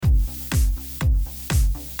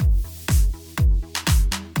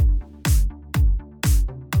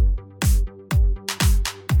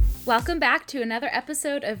Welcome back to another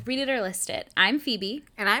episode of Read It or List It. I'm Phoebe.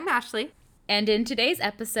 And I'm Ashley. And in today's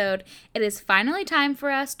episode, it is finally time for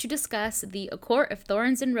us to discuss the A Court of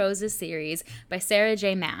Thorns and Roses series by Sarah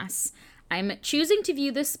J. Maas. I'm choosing to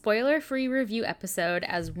view this spoiler-free review episode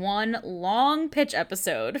as one long pitch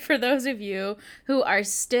episode for those of you who are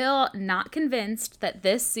still not convinced that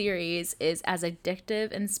this series is as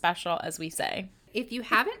addictive and special as we say. If you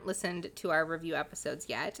haven't listened to our review episodes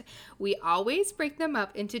yet, we always break them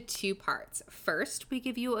up into two parts. First, we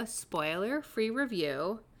give you a spoiler-free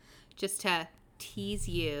review just to tease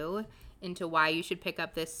you into why you should pick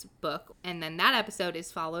up this book. And then that episode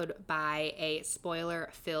is followed by a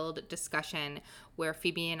spoiler-filled discussion where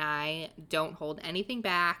Phoebe and I don't hold anything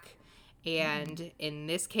back. And in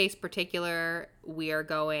this case particular, we are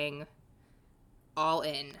going all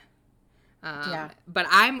in. But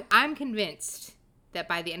I'm convinced that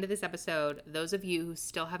by the end of this episode, those of you who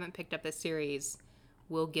still haven't picked up this series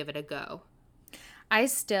will give it a go. I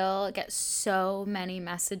still get so many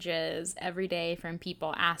messages every day from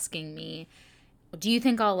people asking me, do you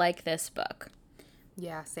think I'll like this book?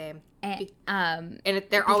 Yeah, same. And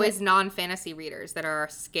they're always non-fantasy readers that are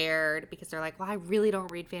scared because they're like, well, I really don't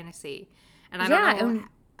read fantasy. And I don't know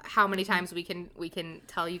how many times we can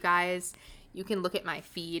tell you guys. You can look at my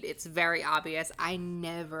feed. It's very obvious. I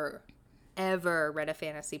never, ever read a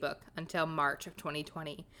fantasy book until March of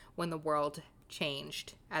 2020 when the world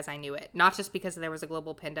changed as I knew it. Not just because there was a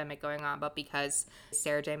global pandemic going on, but because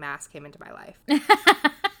Sarah J. Maas came into my life.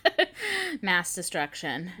 Mass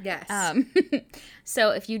destruction. Yes.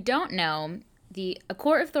 So if you don't know, the A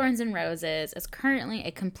Court of Thorns and Roses is currently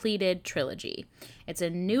a completed trilogy. It's a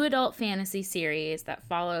new adult fantasy series that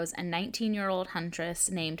follows a 19-year-old huntress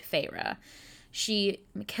named Feyre. She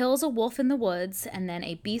kills a wolf in the woods, and then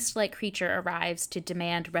a beast-like creature arrives to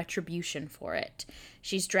demand retribution for it.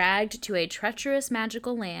 She's dragged to a treacherous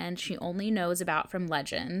magical land she only knows about from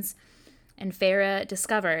legends, and Feyre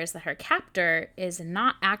discovers that her captor is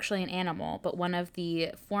not actually an animal, but one of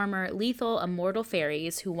the former lethal immortal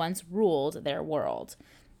fairies who once ruled their world.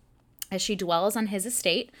 As she dwells on his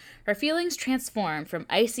estate, her feelings transform from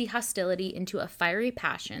icy hostility into a fiery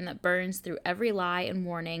passion that burns through every lie and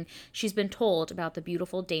warning she's been told about the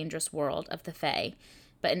beautiful, dangerous world of the Fae.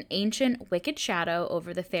 But an ancient, wicked shadow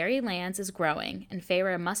over the fairy lands is growing, and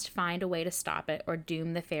Feyre must find a way to stop it or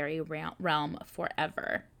doom the fairy realm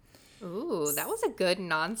forever. Ooh, that was a good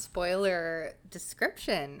non-spoiler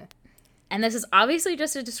description. And this is obviously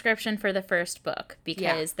just a description for the first book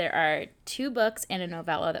because there are 2 books and a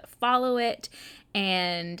novella that follow it.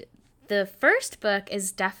 And the first book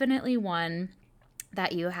is definitely one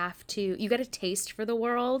that you get a taste for the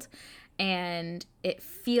world. And it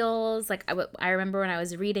feels like, I remember when I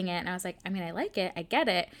was reading it and I was like, I mean, I like it, I get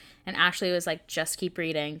it. And Ashley was like, just keep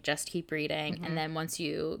reading. Mm-hmm. And then once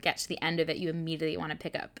you get to the end of it, you immediately want to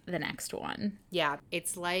pick up the next one. Yeah,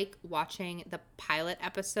 it's like watching the pilot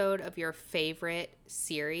episode of your favorite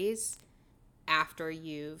series after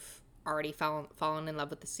you've already fallen in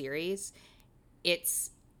love with the series.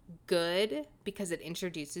 It's good because it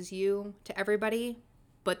introduces you to everybody,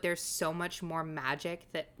 but there's so much more magic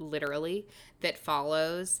that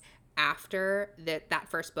follows after that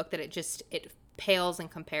first book that it pales in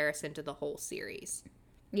comparison to the whole series.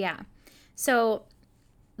 Yeah. So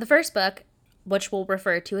the first book, which we'll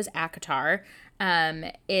refer to as ACOTAR,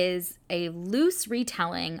 is a loose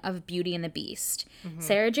retelling of Beauty and the Beast. Mm-hmm.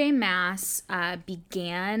 Sarah J. Maas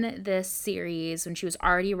began this series when she was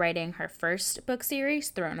already writing her first book series,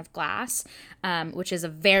 Throne of Glass, which is a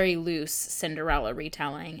very loose Cinderella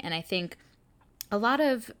retelling. And I think a lot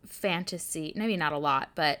of fantasy, maybe not a lot,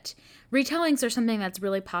 but retellings are something that's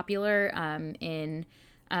really popular in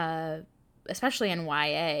especially in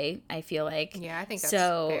YA, I feel like. Yeah, I think that's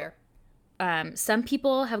fair. Some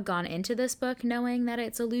people have gone into this book knowing that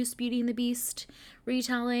it's a loose Beauty and the Beast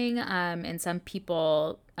retelling, and some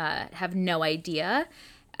people have no idea.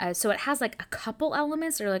 So it has like a couple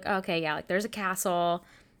elements that are like, okay, yeah, like there's a castle,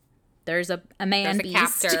 there's a man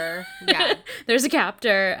beast. There's a captor. Yeah. There's a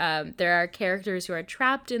captor. There are characters who are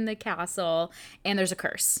trapped in the castle, and there's a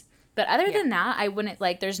curse. But other than that, I wouldn't,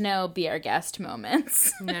 there's no be our guest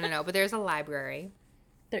moments. No. But there's a library.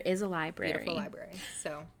 There is a library. Beautiful library.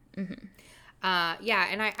 So, and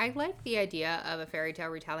I like the idea of a fairy tale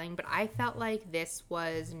retelling, but I felt like this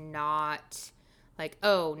was not like,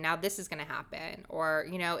 oh, now this is going to happen. Or,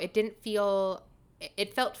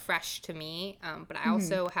 it felt fresh to me. But I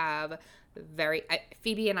also have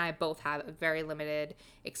Phoebe and I both have a very limited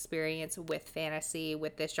experience with fantasy,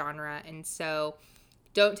 with this genre. And so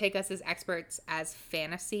don't take us as experts as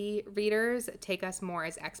fantasy readers. Take us more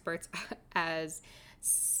as experts as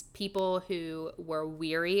people who were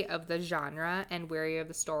weary of the genre and weary of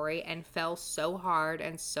the story and fell so hard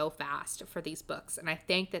and so fast for these books. And I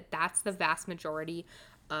think that that's the vast majority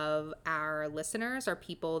of our listeners are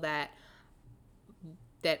people that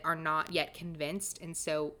are not yet convinced. And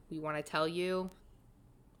so we want to tell you,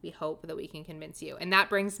 we hope that we can convince you. And that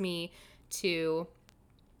brings me to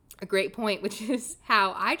a great point, which is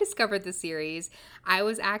how I discovered the series. I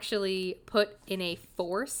was actually put in a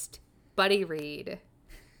forced buddy read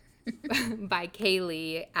by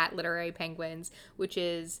Kaylee at Literary Penguins, which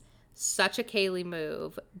is such a Kaylee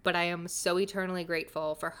move, but I am so eternally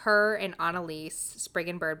grateful for her and Annalise, Sprig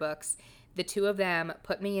and Bird Books. The two of them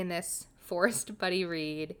put me in this forced buddy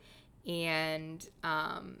read, and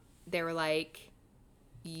they were like,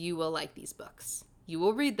 you will like these books. You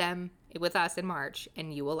will read them with us in March,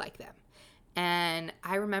 and you will like them. And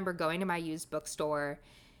I remember going to my used bookstore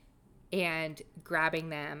and grabbing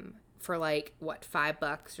them for like, what,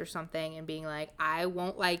 $5 or something, and being like, I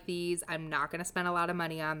won't like these. I'm not going to spend a lot of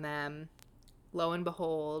money on them. Lo and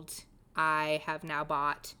behold, I have now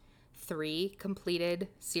bought 3 completed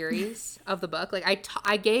series of the book. Like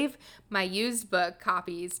I gave my used book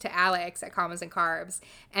copies to Alex at Commas and Carbs,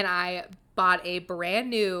 and I bought a brand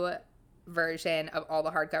new version of all the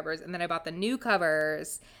hardcovers, and then I bought the new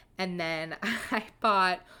covers, and then I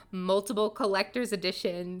bought multiple collector's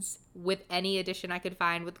editions with any edition I could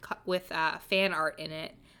find with fan art in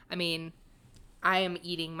it. I mean, I am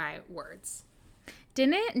eating my words.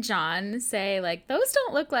 Didn't John say, like, those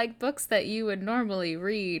don't look like books that you would normally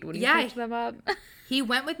read when you picked them up? He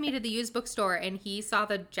went with me to the used bookstore, and he saw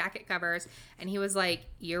the jacket covers, and he was like,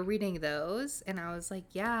 you're reading those? And I was like,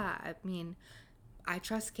 yeah, I mean, I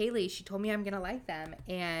trust Kaylee. She told me I'm going to like them.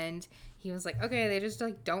 And he was like, okay, they just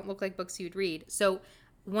like don't look like books you'd read. So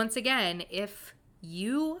once again, if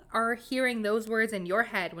you are hearing those words in your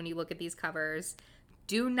head when you look at these covers,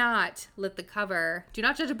 do not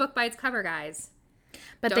judge a book by its cover, guys.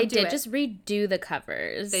 But they did just redo the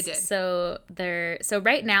covers. They did. So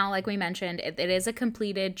right now, like we mentioned, it is a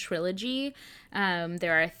completed trilogy.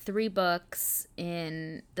 There are 3 books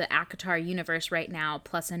in the ACOTAR universe right now,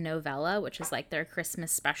 plus a novella, which is like their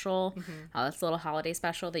Christmas special. It's a little holiday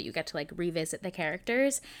special that you get to like revisit the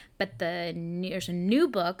characters. But there's a new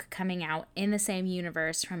book coming out in the same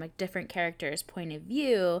universe from a different character's point of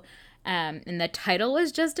view. And the title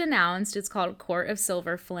was just announced. It's called Court of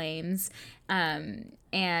Silver Flames.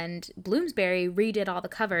 And Bloomsbury redid all the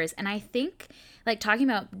covers. And I think, like, talking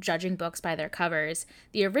about judging books by their covers,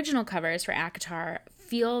 the original covers for ACOTAR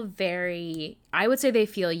feel I would say they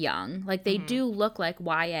feel young. Like, they do look like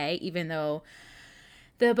YA, even though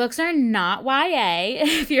the books are not YA.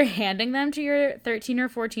 If you're handing them to your 13 or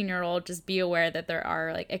 14-year-old, just be aware that there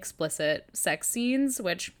are, like, explicit sex scenes,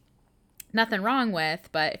 which nothing wrong with,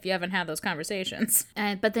 but if you haven't had those conversations.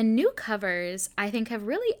 But the new covers, I think, have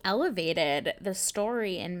really elevated the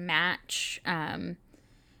story and match. I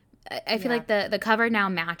feel like the cover now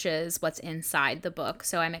matches what's inside the book.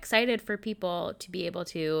 So I'm excited for people to be able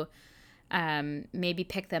to maybe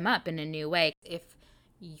pick them up in a new way. If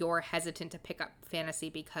you're hesitant to pick up fantasy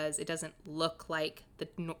because it doesn't look like the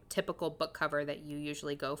typical book cover that you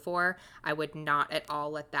usually go for, I would not at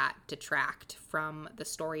all let that detract from the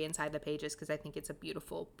story inside the pages, because I think it's a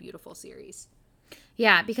beautiful, beautiful series.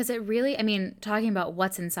 Yeah, because it really, I mean, talking about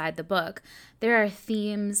what's inside the book, there are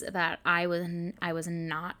themes that I was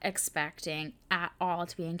not expecting at all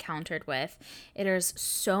to be encountered with. It is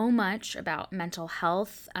so much about mental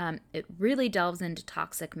health. It really delves into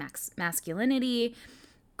toxic masculinity,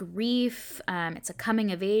 grief. It's a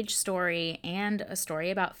coming of age story and a story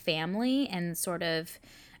about family and sort of,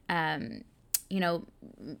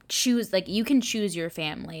 choose, like, you can choose your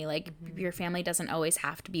family. Like, your family doesn't always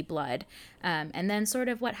have to be blood. And then sort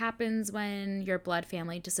of what happens when your blood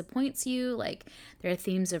family disappoints you. Like, there are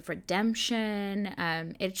themes of redemption.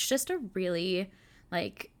 It's just a really,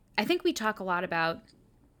 like, I think we talk a lot about,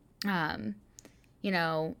 I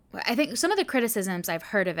think some of the criticisms I've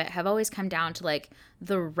heard of it have always come down to, like,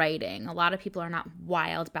 the writing. A lot of people are not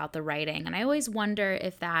wild about the writing. And I always wonder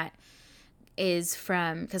if that is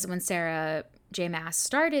from, because when Sarah J. Maas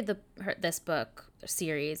started this book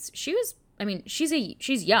series, she's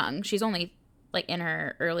young. She's only, like, in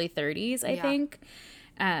her early 30s, I think.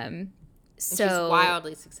 She's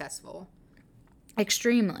wildly successful.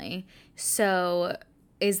 Extremely. So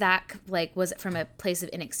is that, like, was it from a place of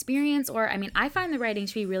inexperience? Or, I mean, I find the writing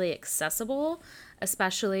to be really accessible,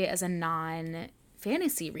 especially as a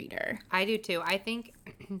non-fantasy reader. I do too. I think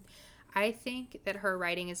that her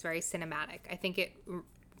writing is very cinematic. I think it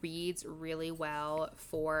reads really well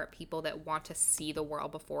for people that want to see the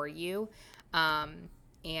world before you.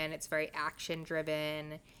 and it's very action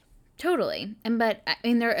driven. Totally. But I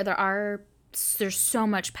mean, there's so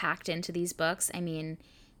much packed into these books. I mean,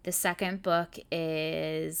 the second book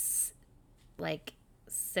is like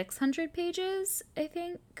 600 pages, I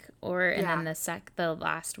think, and then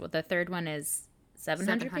the third one is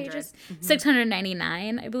 700 pages,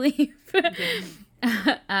 699, I believe. But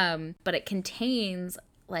it contains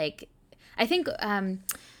like, I think someone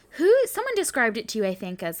described it to you, I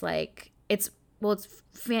think, as like it's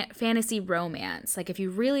fantasy romance. Like if you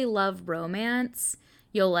really love romance,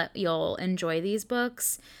 you'll enjoy these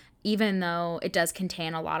books, even though it does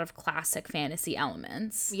contain a lot of classic fantasy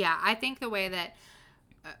elements. Yeah, I think the way that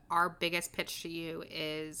our biggest pitch to you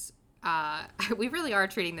is we really are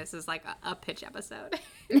treating this as like a pitch episode.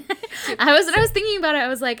 I was thinking about it, I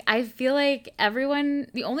was like, I feel like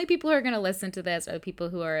the only people who are going to listen to this are the people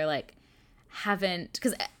who are like,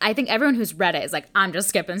 because I think everyone who's read it is like, I'm just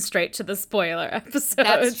skipping straight to the spoiler episodes.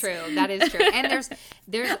 That's true. That is true. And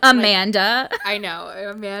there's Amanda. Like, I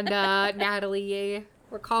know. Amanda, Natalie,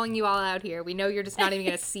 we're calling you all out here. We know you're just not even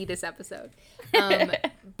going to see this episode.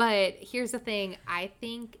 But here's the thing. I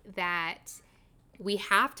think that we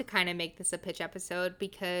have to kind of make this a pitch episode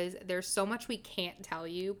because there's so much we can't tell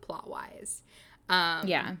you plot-wise.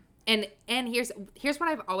 Yeah. And here's what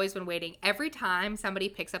I've always been waiting. Every time somebody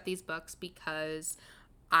picks up these books because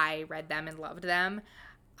I read them and loved them,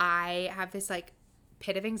 I have this like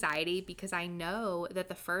pit of anxiety because I know that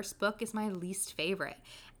the first book is my least favorite.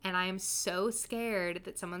 And I am so scared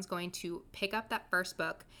that someone's going to pick up that first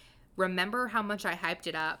book, remember how much I hyped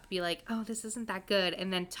it up, be like, oh, this isn't that good,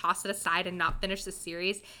 and then toss it aside and not finish the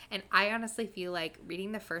series. And I honestly feel like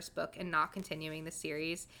reading the first book and not continuing the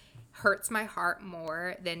series hurts my heart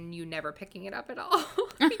more than you never picking it up at all.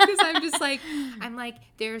 Because I'm like,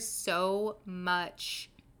 there's so much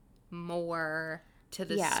more to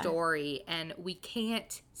the story, and we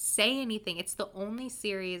can't say anything. It's the only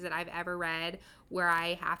series that I've ever read where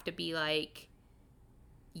I have to be like,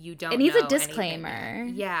 you don't know. It needs a disclaimer.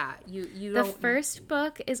 Anything. Yeah, you The first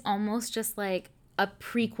book is almost just like a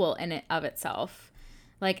prequel in it of itself.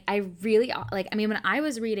 Like I mean, when I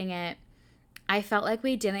was reading it, I felt like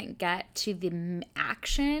we didn't get to the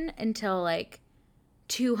action until like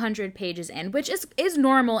 200 pages in, which is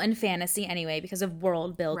normal in fantasy anyway because of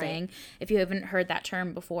world building. Right. If you haven't heard that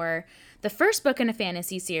term before, the first book in a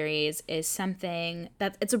fantasy series is something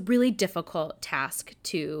that it's a really difficult task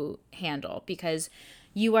to handle because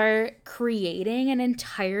you are creating an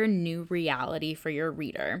entire new reality for your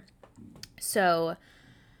reader. So,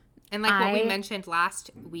 and like what we mentioned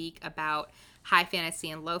last week about high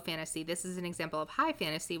fantasy and low fantasy, this is an example of high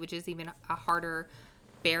fantasy, which is even a harder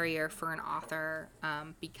barrier for an author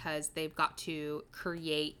because they've got to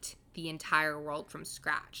create the entire world from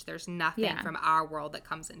scratch. There's nothing from our world that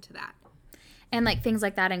comes into that. And like things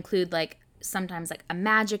like that include like sometimes like a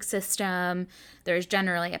magic system. There's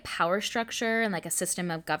generally a power structure and like a system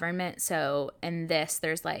of government. So in this,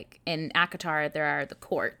 there's like in ACOTAR, there are the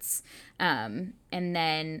courts. And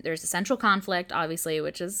then there's a central conflict, obviously,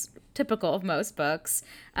 which is typical of most books.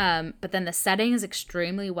 But then the setting is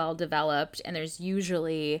extremely well developed, and there's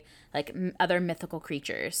usually like other mythical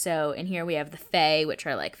creatures. So in here we have the Fae, which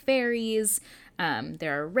are like fairies.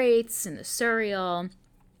 There are wraiths and the Suriel,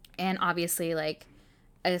 and obviously like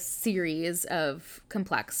a series of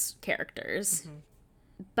complex characters. Mm-hmm.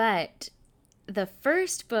 But the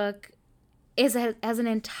first book has an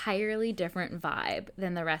entirely different vibe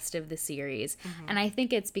than the rest of the series. Mm-hmm. And I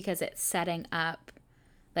think it's because it's setting up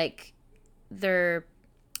like there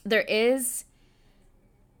is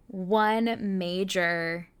one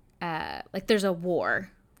major like there's a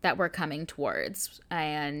war that we're coming towards,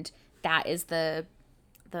 and that is the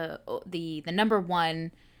number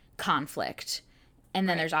one conflict. And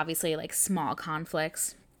then there's obviously like small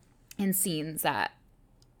conflicts and scenes that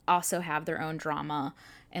also have their own drama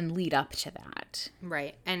and lead up to that.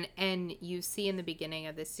 Right. And you see in the beginning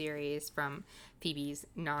of this series from Phoebe's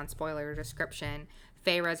non-spoiler description,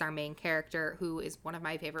 Feyre's our main character, who is one of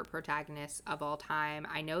my favorite protagonists of all time.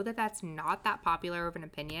 I know that that's not that popular of an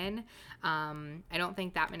opinion. I don't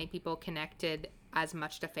think that many people connected as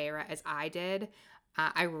much to Feyre as I did.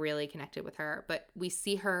 I really connected with her, but we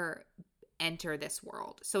see her enter this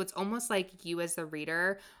world. So it's almost like you as the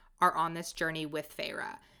reader are on this journey with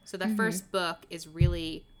Feyre. So the first book is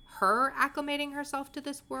really her acclimating herself to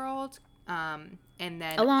this world, and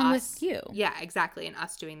then along with you. Yeah, exactly, and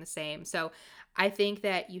us doing the same. So I think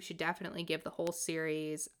that you should definitely give the whole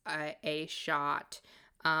series a shot.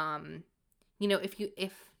 You know,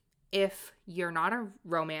 if you're not a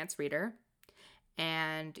romance reader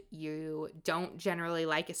and you don't generally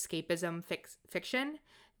like escapism fiction,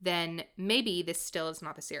 then maybe this still is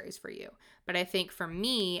not the series for you. But I think for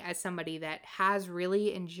me, as somebody that has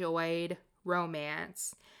really enjoyed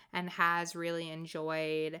romance and has really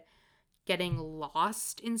enjoyed getting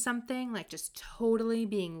lost in something, like just totally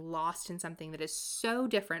being lost in something that is so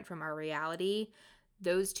different from our reality,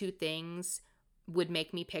 those two things would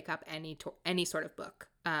make me pick up any sort of book.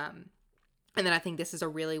 And then I think this is a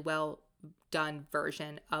really well done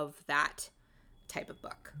version of that type of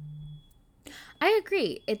book. I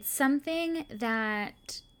agree. It's something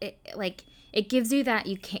that it gives you that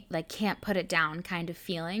you can't put it down kind of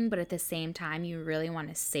feeling, but at the same time you really want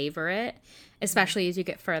to savor it, especially as you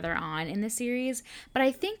get further on in the series. But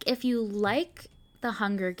I think if you like The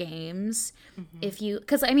Hunger Games,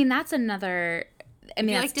 because I mean that's another. I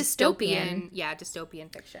mean, that's dystopian.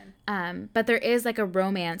 Dystopian fiction. But there is like a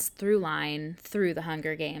romance through line through The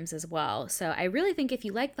Hunger Games as well. So I really think if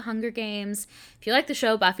you like The Hunger Games, if you like the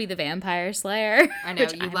show Buffy the Vampire Slayer, I know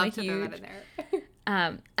you love to throw that in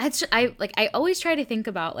there. I always try to think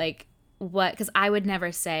about like what, because I would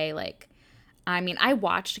never say like, I mean, I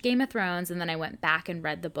watched Game of Thrones and then I went back and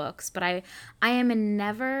read the books, but I am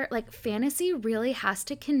never like, fantasy really has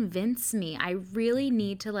to convince me. I really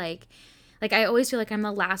need to like I always feel like I'm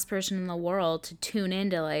the last person in the world to tune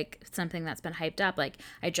into like something that's been hyped up. Like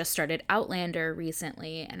I just started Outlander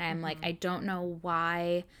recently and I'm like, I don't know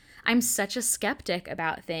why I'm such a skeptic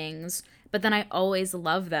about things, but then I always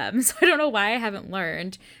love them. So I don't know why I haven't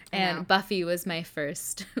learned. And Buffy was my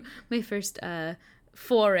first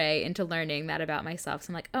foray into learning that about myself. So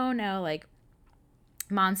I'm like, oh no, like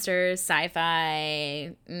monsters,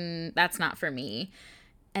 sci-fi, that's not for me.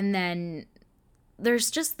 And then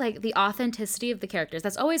there's just like the authenticity of the characters.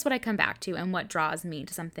 That's always what I come back to and what draws me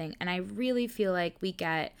to something. And I really feel like we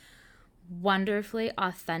get wonderfully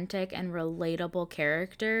authentic and relatable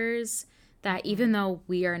characters that even though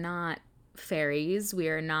we are not fairies, we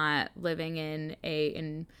are not living in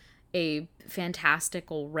a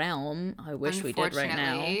fantastical realm. I wish we did right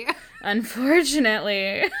now.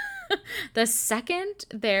 Unfortunately. The second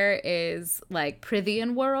there is like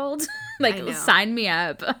Prithian world, like sign me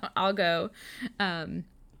up, I'll go.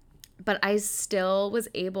 But I still was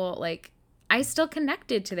able, like, I still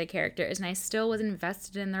connected to the characters and I still was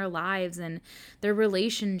invested in their lives and their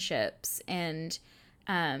relationships. And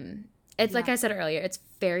it's like I said earlier, it's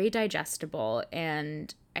very digestible.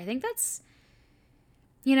 And I think that's,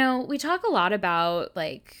 you know, we talk a lot about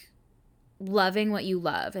like loving what you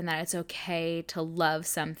love and that it's okay to love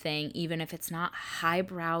something even if it's not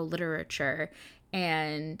highbrow literature.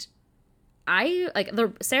 And I like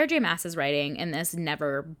the Sarah J. Maas's writing in this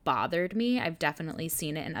never bothered me. I've definitely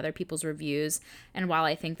seen it in other people's reviews, and while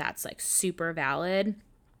I think that's like super valid,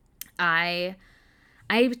 I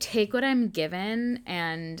take what I'm given,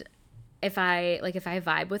 and if I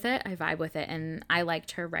vibe with it, I vibe with it. And I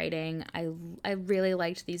liked her writing. I really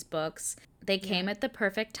liked these books. They came at the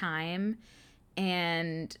perfect time,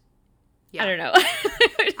 and I don't know.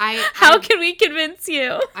 How can we convince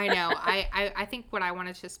you? I know. I think what I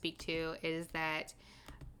wanted to speak to is that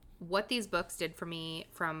what these books did for me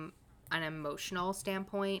from an emotional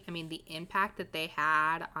standpoint, I mean, the impact that they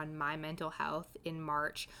had on my mental health in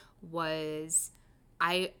March was,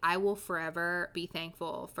 I will forever be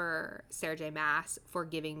thankful for Sarah J. Maas for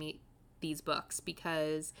giving me these books,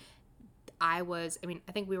 because I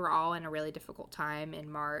think we were all in a really difficult time in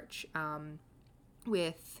March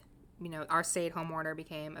with, you know, our stay-at-home order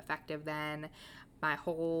became effective then. My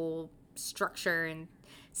whole structure and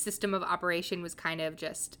system of operation was kind of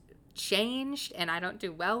just changed, and I don't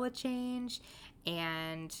do well with change.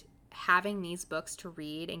 And having these books to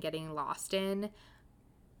read and getting lost in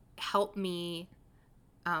helped me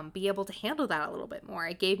be able to handle that a little bit more.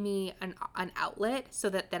 It gave me an outlet so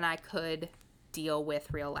that then I could deal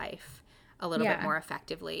with real life a little bit more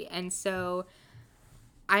effectively. And so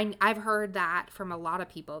I've heard that from a lot of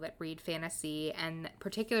people that read fantasy, and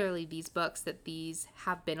particularly these books, that these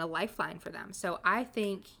have been a lifeline for them. So I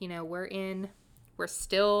think, you know, we're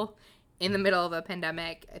still in the middle of a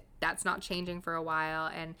pandemic. That's not changing for a while.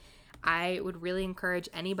 And I would really encourage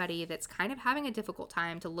anybody that's kind of having a difficult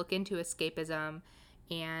time to look into escapism,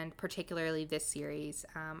 and particularly this series.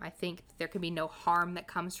 I think there can be no harm that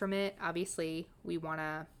comes from it. Obviously,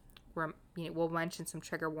 we'll mention some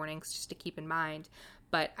trigger warnings just to keep in mind.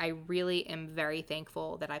 But I really am very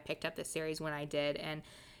thankful that I picked up this series when I did. And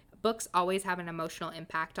books always have an emotional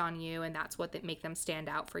impact on you, and that's what make them stand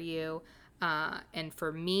out for you. And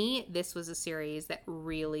for me, this was a series that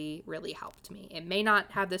really, really helped me. It may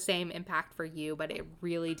not have the same impact for you, but it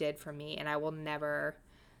really did for me. And I will never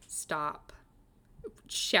stop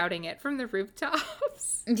shouting it from the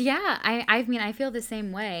rooftops. Yeah, I mean, I feel the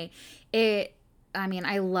same way. I mean,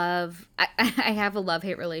 I have a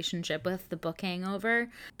love-hate relationship with the book Hangover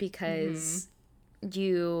because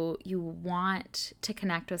you want to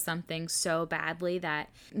connect with something so badly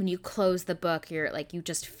that when you close the book, you're like, you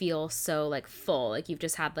just feel so like full, like you've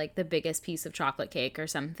just had like the biggest piece of chocolate cake or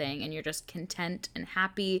something, and you're just content and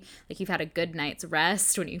happy, like you've had a good night's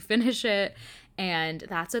rest when you finish it. And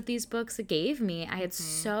that's what these books gave me. I had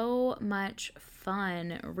so much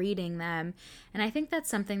fun reading them, and I think that's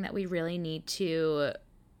something that we really need to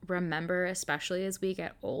remember, especially as we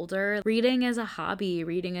get older. Reading is a hobby.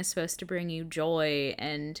 Reading is supposed to bring you joy,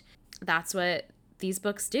 and that's what these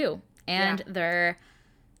books do. And they're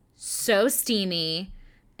so steamy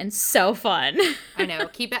and so fun. I know.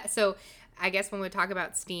 Keep it. So I guess when we talk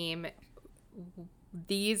about steam,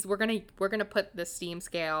 these we're gonna put the steam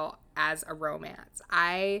scale as a romance.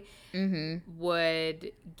 I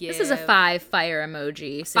would give, this is a 5 fire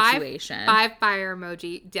emoji situation. 5 fire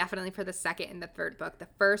emoji, definitely for the second and the third book. The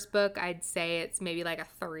first book, I'd say it's maybe like a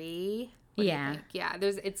 3. What do you think? Yeah,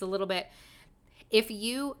 it's a little bit. It's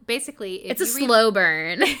a slow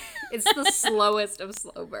burn. It's the slowest of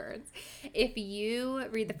slow burns. If you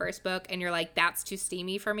read the first book and you're like, that's too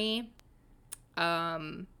steamy for me,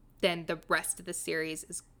 then the rest of the series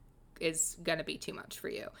is gonna be too much for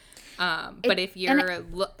you. But if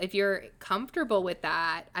you're comfortable with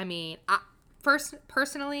that, I mean,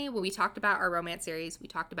 personally, when we talked about our romance series, we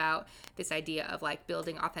talked about this idea of like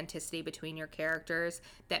building authenticity between your characters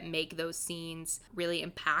that make those scenes really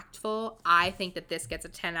impactful. I think that this gets a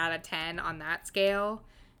 10 out of 10 on that scale.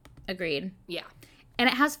 Agreed. Yeah. And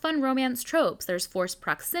it has fun romance tropes. There's forced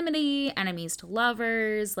proximity, enemies to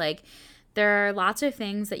lovers, like there are lots of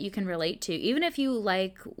things that you can relate to, even if you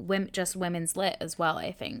like just women's lit as well,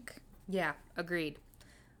 I think. Yeah, agreed.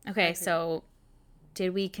 Okay, so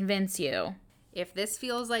did we convince you? If this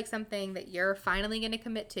feels like something that you're finally going to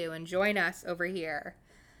commit to and join us over here,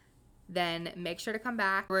 then make sure to come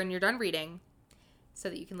back when you're done reading so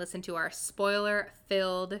that you can listen to our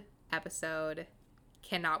spoiler-filled episode.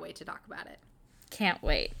 Cannot wait to talk about it. Can't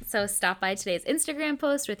wait. So stop by today's Instagram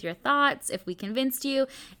post with your thoughts if we convinced you,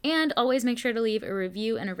 and always make sure to leave a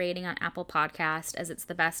review and a rating on Apple Podcast, as it's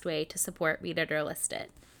the best way to support Read It or List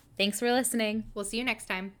It. Thanks for listening. We'll see you next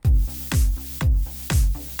time.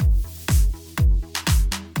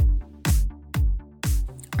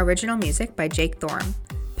 Original music by Jake Thorne.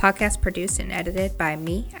 Podcast produced and edited by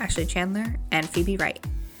me, Ashley Chandler, and Phoebe Wright.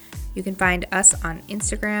 You can find us on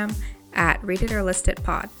Instagram at Read It or List It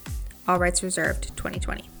Pod. All rights reserved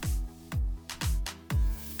 2020.